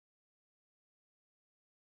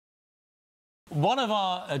One of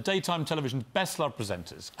our daytime television's best-loved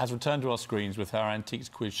presenters has returned to our screens with her Antiques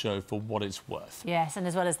quiz show For What It's Worth. Yes, and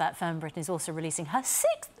as well as that, Fern Britton is also releasing her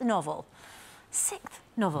sixth novel. Sixth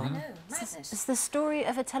novel. I know, madness. It's the story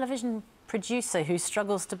of a television producer who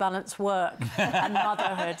struggles to balance work and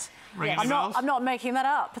motherhood. I'm not making that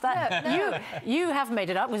up. You have made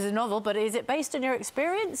it up with a novel, but is it based on your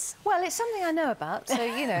experience? Well, it's something I know about. So,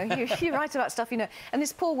 you know, you write about stuff, you know. And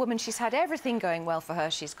this poor woman, she's had everything going well for her.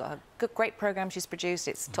 She's got a great programme she's produced.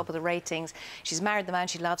 It's top of the ratings. She's married the man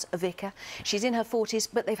she loves, a vicar. She's in her 40s,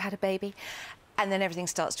 but they've had a baby. And then everything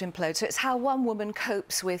starts to implode. So it's how one woman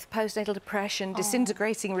copes with postnatal depression,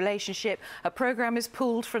 disintegrating relationship. Her programme is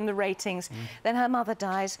pulled from the ratings. Then her mother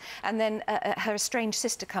dies, and then her estranged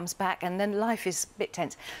sister comes back, and then life is a bit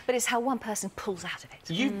tense. But it's how one person pulls out of it.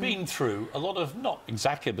 You've been through a lot of, not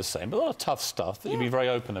exactly the same, but a lot of tough stuff that you've been very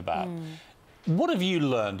open about. What have you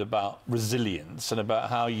learned about resilience and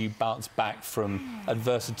about how you bounce back from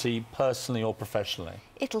adversity, personally or professionally?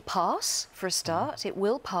 It'll pass, for a start. It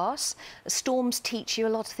will pass. Storms teach you a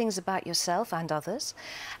lot of things about yourself and others.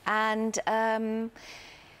 And that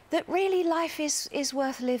really life is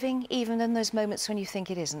worth living, even in those moments when you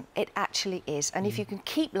think it isn't. It actually is. And if you can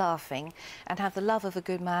keep laughing and have the love of a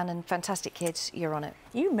good man and fantastic kids, you're on it.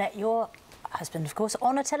 You met your husband, of course,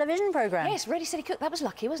 on a television programme. Yes, Ready, Steady, Cook. That was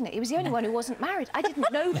lucky, wasn't it? He was the only one who wasn't married. I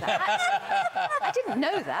didn't know that. I didn't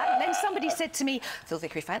know that. And then somebody said to me, Phil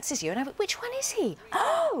Vickery fancies you. And I went, which one is he?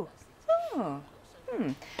 And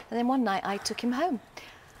then one night I took him home.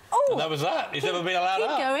 And that was that. He's never been allowed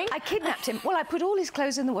out. Keep going. I kidnapped him. Well, I put all his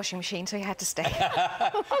clothes in the washing machine, so he had to stay.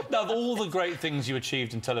 Now, of all the great things you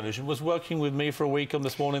achieved in television, was working with me for a week on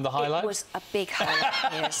This Morning the highlight? It was a big highlight,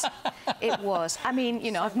 yes. It was. I mean,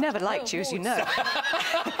 you know, I've never liked you, as you know.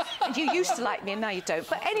 And you used to like me, and now you don't.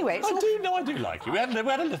 But anyway... I do like you. We had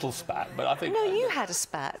a little spat, but I think... No, you had a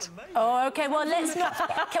spat. Oh, OK, well, let's not...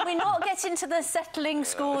 Can we not get into the settling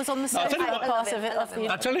scores on the sofa part of it?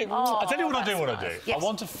 I'll tell you what I do want to do. Yes. I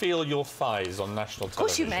want to feel your thighs on national television. Of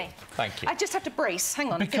course you may. Thank you. I just have to brace.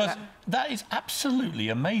 Hang on. Because that is absolutely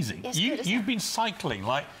amazing. Yes, You've been cycling,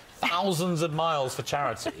 like, thousands of miles for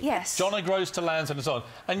charity. Yes. John O'Groats to Lansdowne and so on.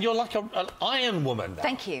 And you're like an iron woman now.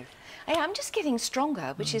 Thank you. I'm just getting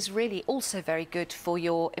stronger, which is really also very good for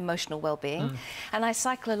your emotional well-being. And I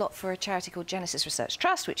cycle a lot for a charity called Genesis Research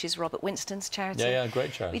Trust, which is Robert Winston's charity. Yeah,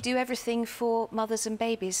 great charity. We do everything for mothers and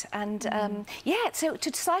babies. And, yeah, so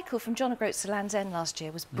to cycle from John O'Groats to Land's End last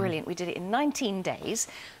year was brilliant. We did it in 19 days.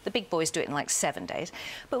 The big boys do it in, like, 7 days.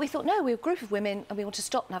 But we thought, no, we're a group of women, and we want to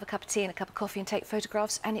stop and have a cup of tea and a cup of coffee and take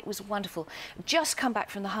photographs, and it was wonderful. Just come back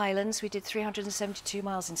from the Highlands. We did 372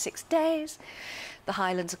 miles in 6 days. The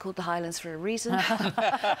Highlands are called the Highlands for a reason.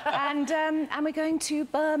 and we're going to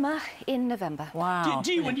Burma in November. Wow.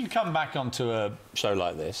 Do you, when you come back onto a show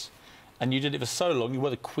like this, and you did it for so long, you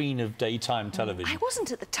were the queen of daytime television. I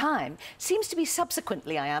wasn't at the time. Seems to be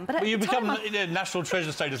subsequently I am, but at you the become time national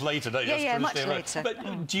treasure status later, don't you? Yeah, much later.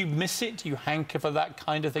 But do you miss it? Do you hanker for that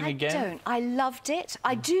kind of thing again? I don't. I loved it.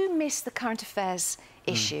 I do miss the current affairs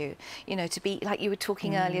issue, you know, to be like you were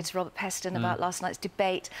talking earlier to Robert Peston about last night's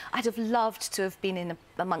debate. I'd have loved to have been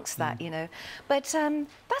amongst that, you know, but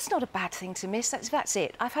that's not a bad thing to miss. That's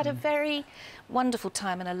it. I've had a very wonderful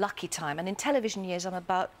time and a lucky time, and in television years I'm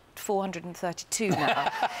about 432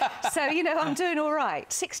 now. So, you know, I'm doing all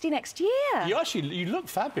right. 60 next year. You look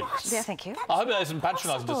fabulous. Yeah, thank you. I hope that isn't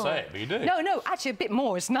patronising to say it, but you do. No, actually a bit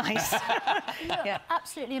more is nice. Yeah.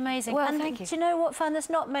 Absolutely amazing. Well, and thank you. Do you know what, Fern? There's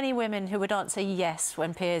not many women who would answer yes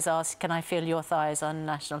when Piers asks, can I feel your thighs on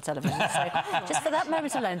national television? So just for that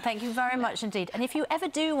moment alone, thank you very much indeed. And if you ever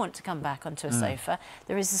do want to come back onto a sofa,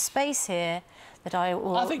 there is a space here that I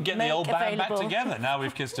will I think get the old band back available. together now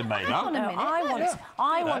we've kissed and made up.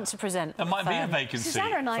 I want to present. There might be a vacancy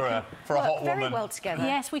Susanna and I for a hot very woman. well together.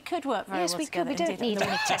 Yes, we could work very well together. Yes, we could. We don't need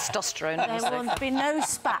any testosterone. There will be no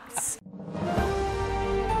spats.